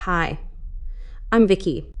Hi, I'm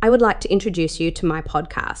Vicky. I would like to introduce you to my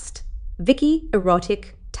podcast, Vicky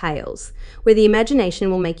Erotic Tales, where the imagination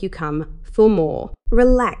will make you come for more.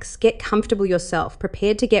 Relax, get comfortable yourself,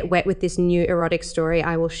 prepared to get wet with this new erotic story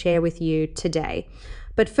I will share with you today.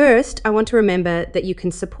 But first, I want to remember that you can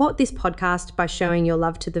support this podcast by showing your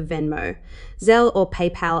love to the Venmo, Zelle or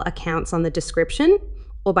PayPal accounts on the description,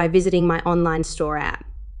 or by visiting my online store app,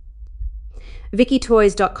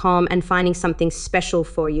 vickytoys.com, and finding something special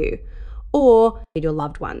for you or your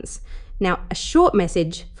loved ones. Now, a short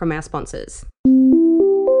message from our sponsors.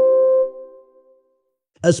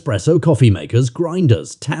 Espresso coffee makers,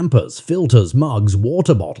 grinders, tampers, filters, mugs,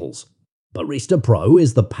 water bottles. Barista Pro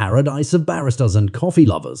is the paradise of baristas and coffee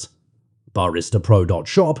lovers.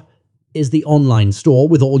 BaristaPro.shop is the online store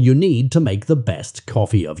with all you need to make the best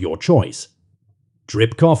coffee of your choice.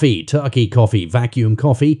 Drip coffee, turkey coffee, vacuum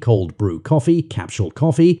coffee, cold brew coffee, capsule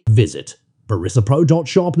coffee. Visit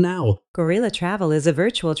BaristaPro.shop now. Gorilla Travel is a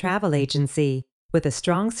virtual travel agency with a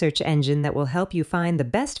strong search engine that will help you find the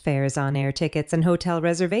best fares on air tickets and hotel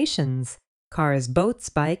reservations, cars, boats,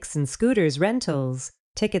 bikes, and scooters rentals,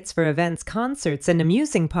 tickets for events, concerts, and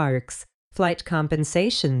amusing parks, flight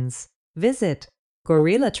compensations. Visit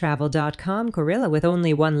GorillaTravel.com, gorilla with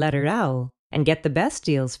only one letter L, and get the best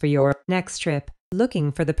deals for your next trip.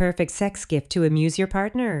 Looking for the perfect sex gift to amuse your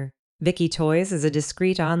partner? Vicky Toys is a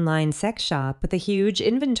discreet online sex shop with a huge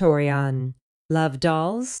inventory on love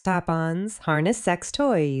dolls, strap-ons, harness sex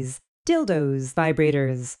toys, dildos,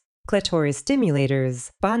 vibrators, clitoris stimulators,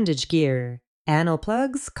 bondage gear, anal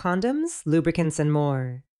plugs, condoms, lubricants, and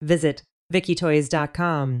more. Visit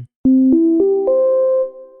vickytoys.com.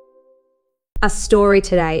 Our story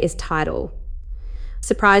today is titled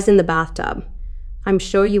Surprise in the Bathtub. I'm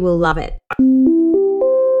sure you will love it.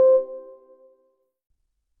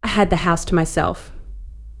 I had the house to myself.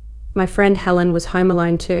 My friend Helen was home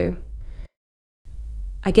alone too.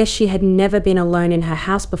 I guess she had never been alone in her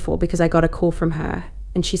house before because I got a call from her,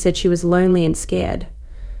 and she said she was lonely and scared.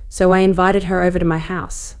 So I invited her over to my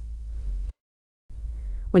house.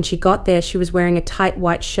 When she got there, she was wearing a tight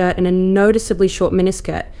white shirt and a noticeably short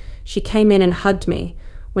miniskirt. She came in and hugged me.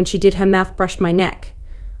 When she did, her mouth brushed my neck.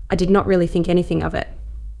 I did not really think anything of it.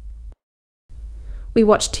 We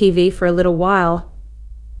watched TV for a little while,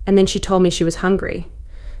 and then she told me she was hungry.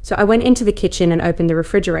 So I went into the kitchen and opened the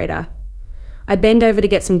refrigerator. I bent over to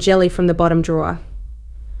get some jelly from the bottom drawer.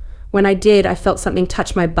 When I did, I felt something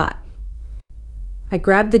touch my butt. I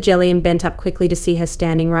grabbed the jelly and bent up quickly to see her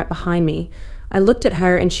standing right behind me. I looked at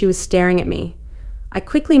her and she was staring at me. I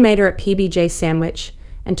quickly made her a PB&J sandwich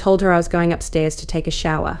and told her I was going upstairs to take a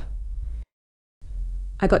shower.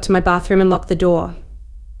 I got to my bathroom and locked the door.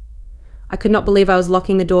 I could not believe I was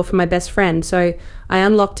locking the door for my best friend, so I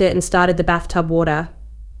unlocked it and started the bathtub water.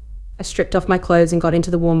 I stripped off my clothes and got into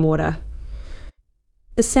the warm water.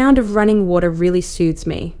 The sound of running water really soothes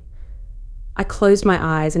me. I closed my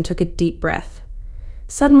eyes and took a deep breath.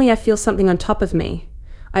 Suddenly I feel something on top of me.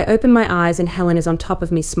 I open my eyes and Helen is on top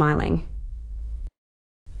of me smiling.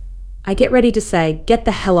 I get ready to say, "Get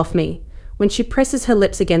the hell off me," when she presses her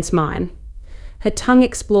lips against mine. Her tongue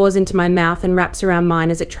explores into my mouth and wraps around mine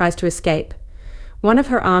as it tries to escape. One of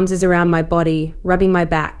her arms is around my body, rubbing my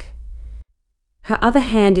back. Her other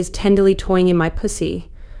hand is tenderly toying in my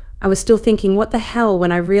pussy. I was still thinking, what the hell,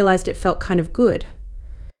 when I realized it felt kind of good.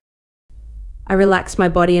 I relaxed my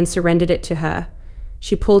body and surrendered it to her.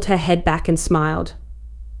 She pulled her head back and smiled.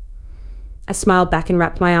 I smiled back and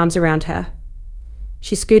wrapped my arms around her.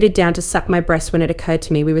 She scooted down to suck my breast when it occurred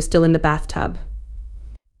to me we were still in the bathtub.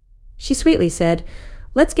 She sweetly said,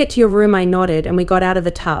 "Let's get to your room." I nodded, and we got out of the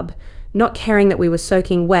tub, not caring that we were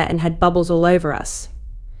soaking wet and had bubbles all over us.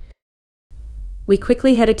 We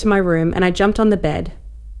quickly headed to my room, and I jumped on the bed.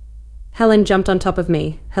 Helen jumped on top of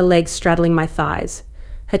me, her legs straddling my thighs,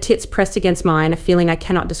 her tits pressed against mine, a feeling I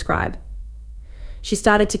cannot describe. She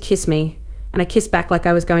started to kiss me, and I kissed back like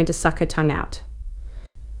I was going to suck her tongue out.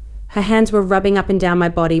 Her hands were rubbing up and down my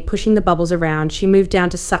body, pushing the bubbles around. She moved down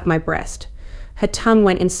to suck my breast. Her tongue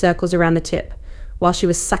went in circles around the tip. While she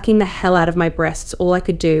was sucking the hell out of my breasts, all I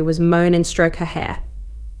could do was moan and stroke her hair.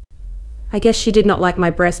 I guess she did not like my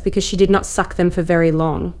breasts because she did not suck them for very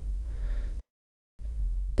long.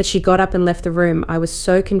 But she got up and left the room. I was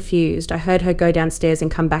so confused. I heard her go downstairs and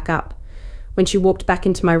come back up. When she walked back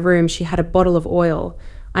into my room, she had a bottle of oil.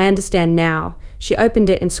 I understand now. She opened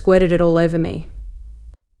it and squirted it all over me.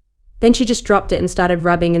 Then she just dropped it and started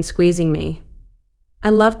rubbing and squeezing me. I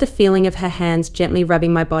loved the feeling of her hands gently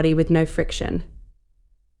rubbing my body with no friction.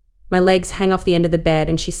 My legs hang off the end of the bed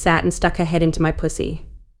and she sat and stuck her head into my pussy.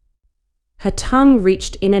 Her tongue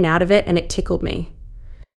reached in and out of it and it tickled me.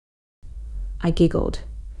 I giggled.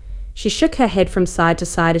 She shook her head from side to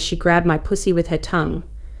side as she grabbed my pussy with her tongue.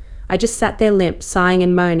 I just sat there limp, sighing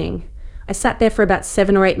and moaning. I sat there for about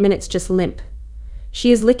 7 or 8 minutes just limp.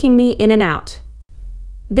 She is licking me in and out.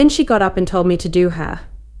 Then she got up and told me to do her.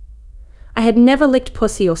 I had never licked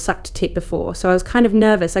pussy or sucked tit before, so I was kind of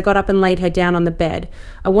nervous. I got up and laid her down on the bed.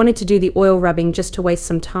 I wanted to do the oil rubbing just to waste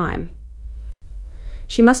some time.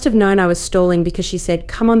 She must have known I was stalling because she said,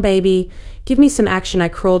 "Come on, baby, give me some action." I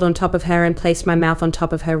crawled on top of her and placed my mouth on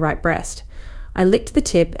top of her right breast. I licked the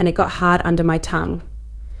tip and it got hard under my tongue.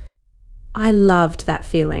 I loved that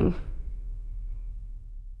feeling.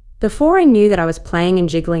 Before I knew that I was playing and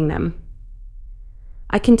jiggling them,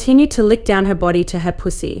 I continued to lick down her body to her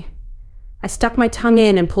pussy. I stuck my tongue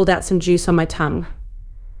in and pulled out some juice on my tongue.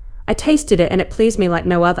 I tasted it and it pleased me like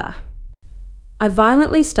no other. I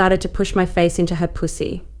violently started to push my face into her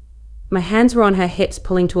pussy. My hands were on her hips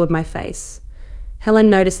pulling toward my face. Helen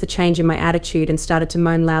noticed the change in my attitude and started to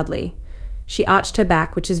moan loudly. She arched her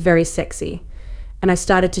back, which is very sexy, and I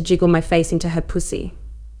started to jiggle my face into her pussy.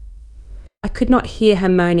 I could not hear her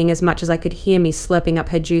moaning as much as I could hear me slurping up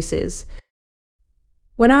her juices.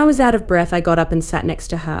 When I was out of breath, I got up and sat next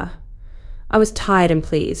to her. I was tired and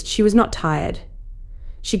pleased. She was not tired.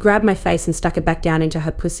 She grabbed my face and stuck it back down into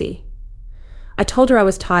her pussy. I told her I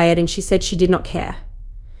was tired and she said she did not care.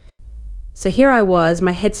 So here I was,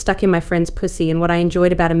 my head stuck in my friend's pussy, and what I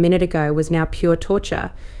enjoyed about a minute ago was now pure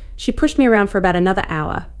torture. She pushed me around for about another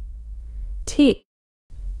hour.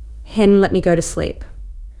 Hen let me go to sleep.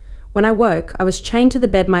 When I woke, I was chained to the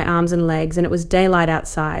bed, my arms and legs, and it was daylight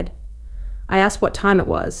outside. I asked what time it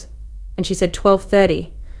was, and she said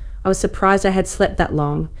 12:30. I was surprised I had slept that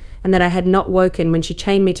long, and that I had not woken when she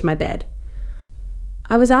chained me to my bed.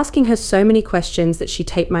 I was asking her so many questions that she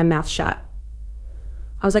taped my mouth shut.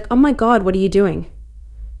 I was like, "Oh my God, what are you doing?"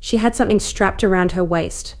 She had something strapped around her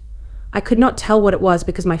waist. I could not tell what it was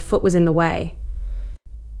because my foot was in the way.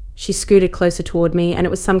 She scooted closer toward me, and it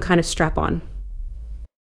was some kind of strap-on.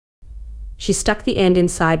 She stuck the end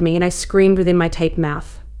inside me, and I screamed within my taped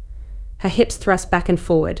mouth. Her hips thrust back and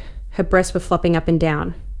forward. Her breasts were flopping up and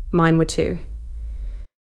down. Mine were too.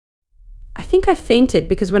 I think I fainted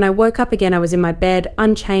because when I woke up again, I was in my bed,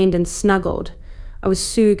 unchained and snuggled. I was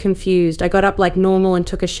so confused. I got up like normal and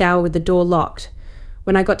took a shower with the door locked.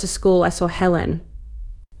 When I got to school, I saw Helen.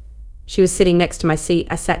 She was sitting next to my seat.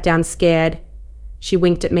 I sat down scared. She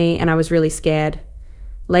winked at me and I was really scared.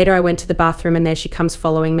 Later, I went to the bathroom and there she comes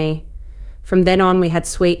following me. From then on, we had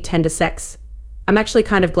sweet, tender sex. I'm actually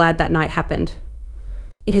kind of glad that night happened.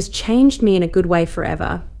 It has changed me in a good way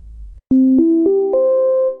forever.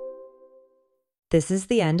 This is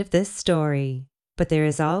the end of this story, but there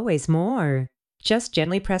is always more. Just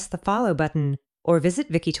gently press the follow button or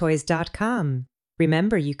visit vickytoys.com.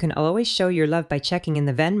 Remember, you can always show your love by checking in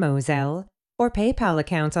the Venmo, Zelle, or PayPal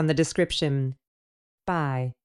accounts on the description. Bye.